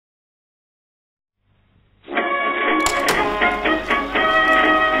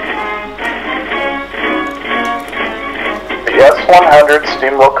S100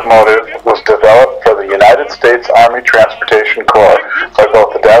 steam locomotive was developed for the United States Army Transportation Corps by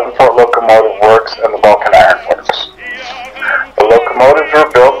both the Davenport Locomotive Works and the Vulcan Iron Works. The locomotives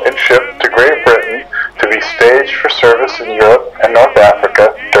were built and shipped to Great Britain to be staged for service in Europe and North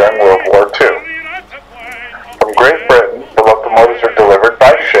Africa during World War II. From Great Britain, the locomotives were delivered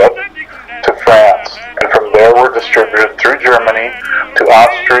by ship to France, and from there were distributed through Germany to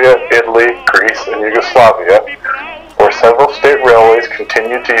Austria, Italy, Greece, and Yugoslavia, where several state railways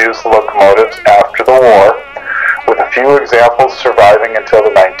continued to use the locomotives after the war, with a few examples surviving until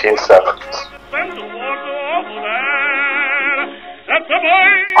the 1970s.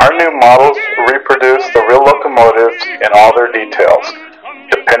 Our new models reproduce the real locomotives in all their details.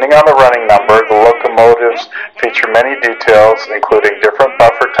 Depending on the running number, the locomotives feature many details, including different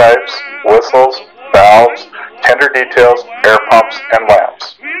buffer types, whistles, valves, tender details, air pumps, and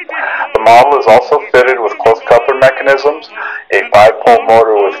lamps. The model is also fitted with close coupler mechanisms, a 5-pole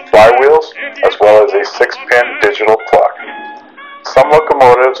motor with flywheels, as well as a 6-pin digital plug. Some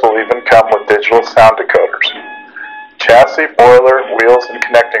locomotives will even come with digital sound decoders. Chassis, boiler, wheels, and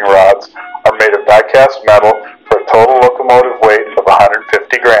connecting rods are made of die-cast metal for a total locomotive weight of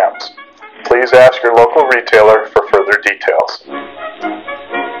 150 grams. Please ask your local retailer for further details.